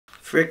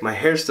Frick, my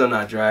hair's still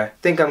not dry. I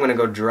think I'm gonna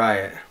go dry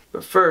it.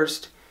 But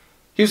first,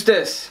 use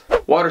this.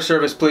 Water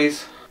service,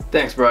 please.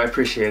 Thanks, bro, I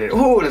appreciate it.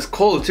 Oh, and it's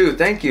cold too,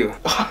 thank you.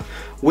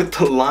 With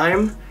the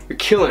lime, you're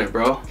killing it,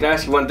 bro. Can I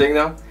ask you one thing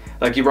though?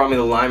 Like, you brought me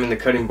the lime and the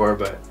cutting board,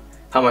 but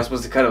how am I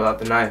supposed to cut it without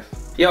the knife?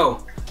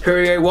 Yo,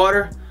 Perrier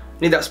water?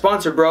 Need that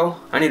sponsor, bro.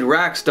 I need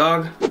racks,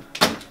 dog.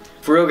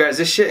 For real, guys,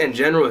 this shit in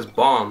general is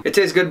bomb. It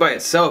tastes good by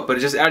itself, but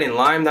just adding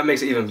lime, that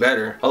makes it even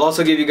better. I'll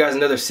also give you guys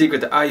another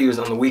secret that I use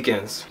on the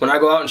weekends. When I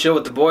go out and chill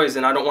with the boys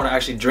and I don't want to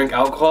actually drink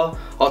alcohol,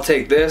 I'll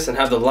take this and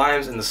have the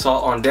limes and the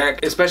salt on deck.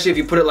 Especially if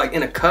you put it like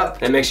in a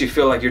cup, it makes you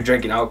feel like you're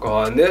drinking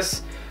alcohol. And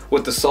this,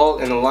 with the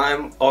salt and the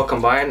lime all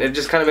combined, it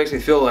just kind of makes me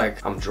feel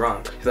like I'm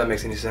drunk, if that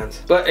makes any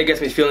sense. But it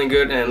gets me feeling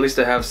good, and at least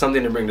I have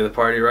something to bring to the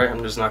party, right?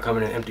 I'm just not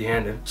coming in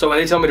empty-handed. So when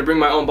they tell me to bring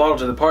my own bottle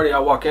to the party, I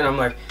walk in, I'm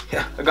like,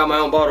 yeah, I got my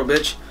own bottle,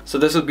 bitch. So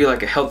this would be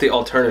like a healthy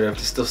alternative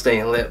to still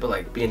staying lit, but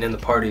like being in the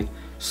party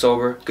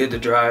sober, good to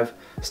drive,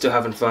 still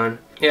having fun.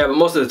 Yeah, but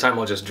most of the time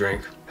I'll just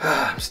drink.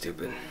 I'm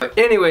stupid. But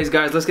anyways,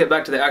 guys, let's get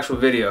back to the actual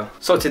video.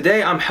 So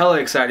today I'm hella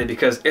excited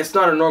because it's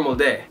not a normal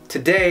day.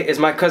 Today is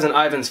my cousin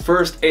Ivan's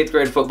first 8th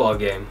grade football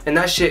game, and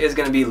that shit is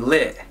gonna be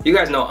lit. You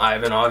guys know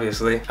Ivan,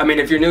 obviously. I mean,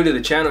 if you're new to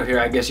the channel here,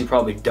 I guess you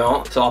probably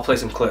don't, so I'll play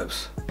some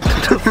clips.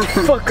 What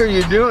the fuck are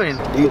you doing?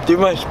 You threw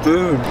my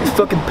spoon. You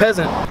fucking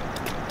peasant.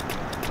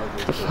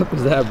 What the fuck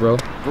was that, bro?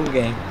 Boom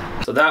game.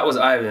 So that was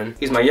Ivan.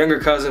 He's my younger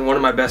cousin, one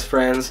of my best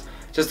friends.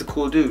 Just a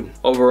cool dude.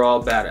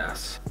 Overall,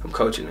 badass. I'm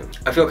coaching him.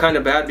 I feel kind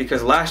of bad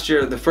because last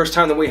year, the first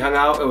time that we hung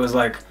out, it was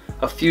like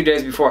a few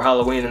days before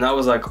Halloween, and that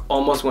was like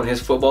almost when his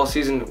football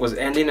season was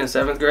ending in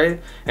 7th grade,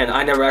 and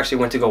I never actually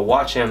went to go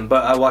watch him,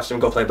 but I watched him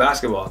go play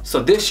basketball.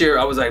 So this year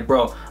I was like,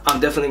 bro,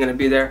 I'm definitely gonna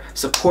be there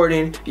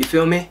supporting, you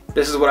feel me?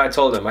 This is what I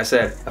told him. I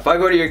said, if I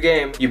go to your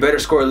game, you better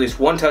score at least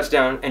 1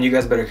 touchdown and you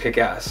guys better kick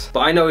ass.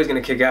 But I know he's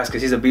gonna kick ass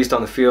because he's a beast on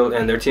the field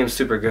and their team's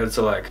super good,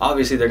 so like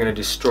obviously they're gonna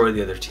destroy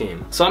the other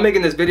team. So I'm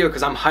making this video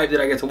because I'm hyped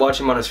that I get to watch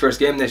him on his first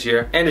game this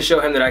year and to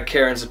show him that I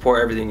care and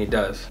support everything he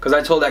does. Because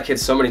I told that kid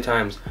so many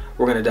times,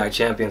 we're gonna die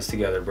champions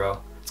together,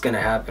 bro. It's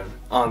gonna happen,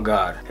 on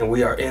God. And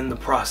we are in the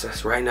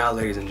process right now,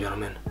 ladies and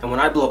gentlemen. And when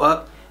I blow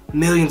up,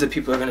 millions of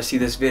people are gonna see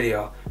this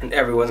video and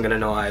everyone's gonna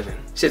know Ivan.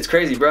 Shit's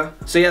crazy, bro.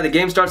 So yeah, the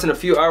game starts in a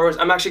few hours.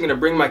 I'm actually gonna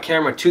bring my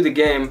camera to the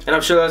game, and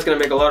I'm sure that's gonna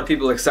make a lot of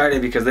people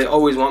excited because they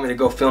always want me to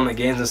go film the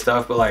games and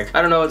stuff, but like,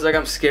 I don't know, it's like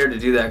I'm scared to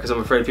do that because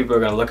I'm afraid people are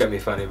gonna look at me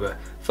funny, but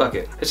fuck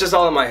it. It's just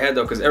all in my head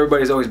though, because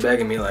everybody's always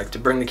begging me like to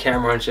bring the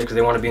camera and shit because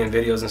they want to be in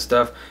videos and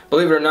stuff.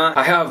 Believe it or not,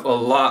 I have a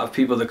lot of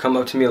people that come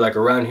up to me like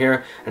around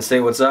here and say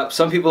what's up.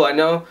 Some people I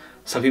know,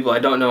 some people I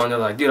don't know, and they're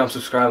like, dude, I'm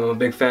subscribed, I'm a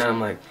big fan.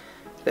 I'm like,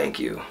 thank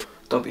you.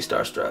 Don't be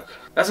starstruck.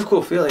 That's a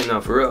cool feeling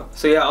though, for real.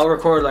 So yeah, I'll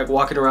record like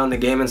walking around the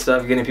game and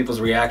stuff, getting people's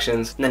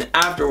reactions. And then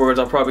afterwards,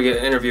 I'll probably get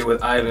an interview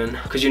with Ivan,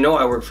 because you know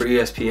I work for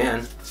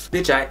ESPN.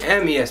 Bitch, I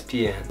am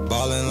ESPN.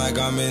 Ballin' like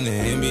I'm in the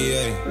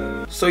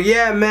NBA. So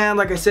yeah, man,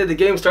 like I said, the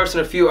game starts in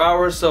a few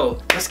hours, so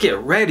let's get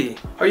ready.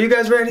 Are you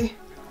guys ready?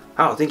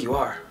 I don't think you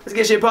are. Let's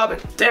get shit poppin'.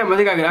 Damn, I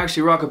think I could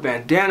actually rock a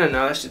bandana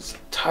now. That shit's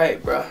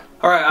tight, bruh.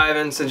 Alright,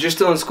 Ivan, since you're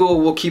still in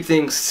school, we'll keep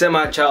things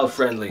semi-child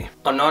friendly.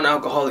 A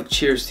non-alcoholic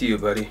cheers to you,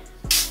 buddy.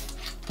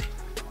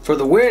 For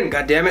the win,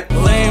 goddammit.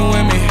 Lean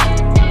with me,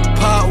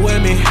 pop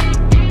with me,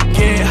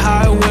 get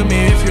high with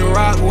me if you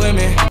rock with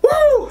me.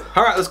 Woo!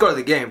 Alright, let's go to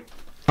the game.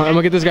 Alright, I'm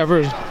gonna get this guy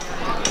first.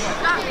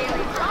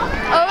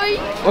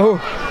 Oh,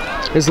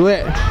 it's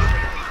lit.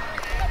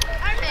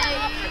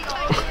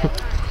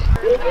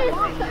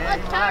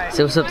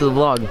 Say what's up to the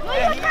vlog.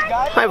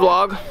 Hi,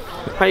 vlog.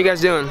 How you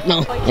guys doing?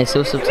 No. Hey, say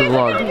what's up to the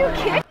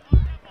vlog.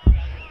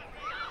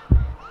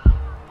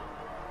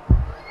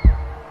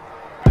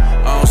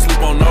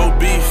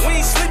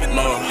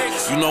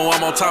 You know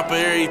I'm on top of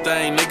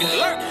everything, nigga.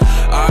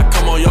 I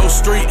come on your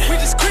street,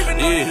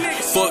 yeah.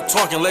 Fuck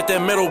talking, let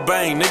that metal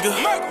bang, nigga.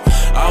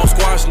 I don't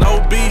squash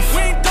no beef,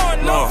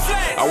 no.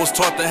 I was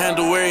taught to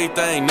handle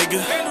everything,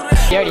 nigga.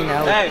 You already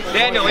know. Hey,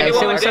 Daniel, hey,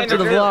 say what's up to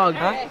the vlog.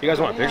 Huh? You guys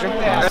want a picture?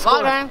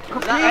 Vlog, man.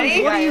 What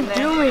are you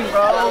doing,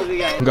 bro?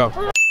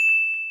 Go.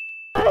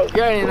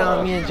 You already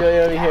know me and Joey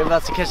over here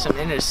about to catch some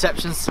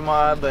interceptions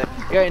tomorrow, but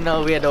you already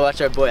know we had to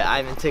watch our boy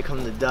Ivan take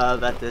home the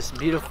dub at this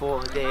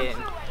beautiful day in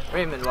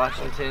Raymond,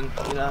 Washington.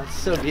 You know, it's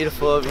so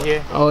beautiful over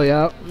here. Oh,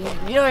 yeah.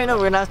 You already know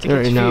we're gonna have to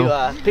catch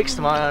a few picks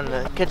tomorrow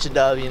and catch a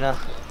dub, you know.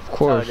 Of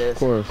course, of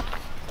course.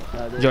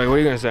 Joey, what are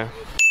you gonna say?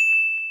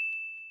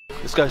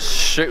 This guy's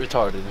straight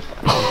retarded.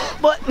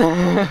 What?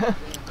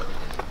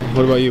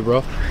 What about you,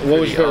 bro?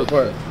 What was your favorite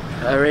part?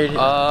 I rated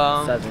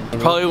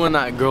 7. Probably when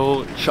that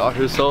girl shot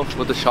herself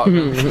with the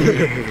shotgun.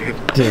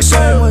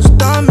 So much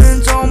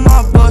diamonds on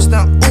my bust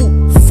now.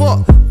 Ooh,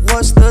 fuck,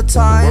 what's the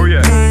time? Oh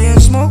yeah.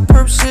 Smoke,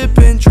 perp,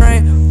 sipping,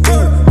 drain.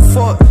 Ooh,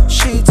 fuck,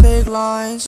 she take lines.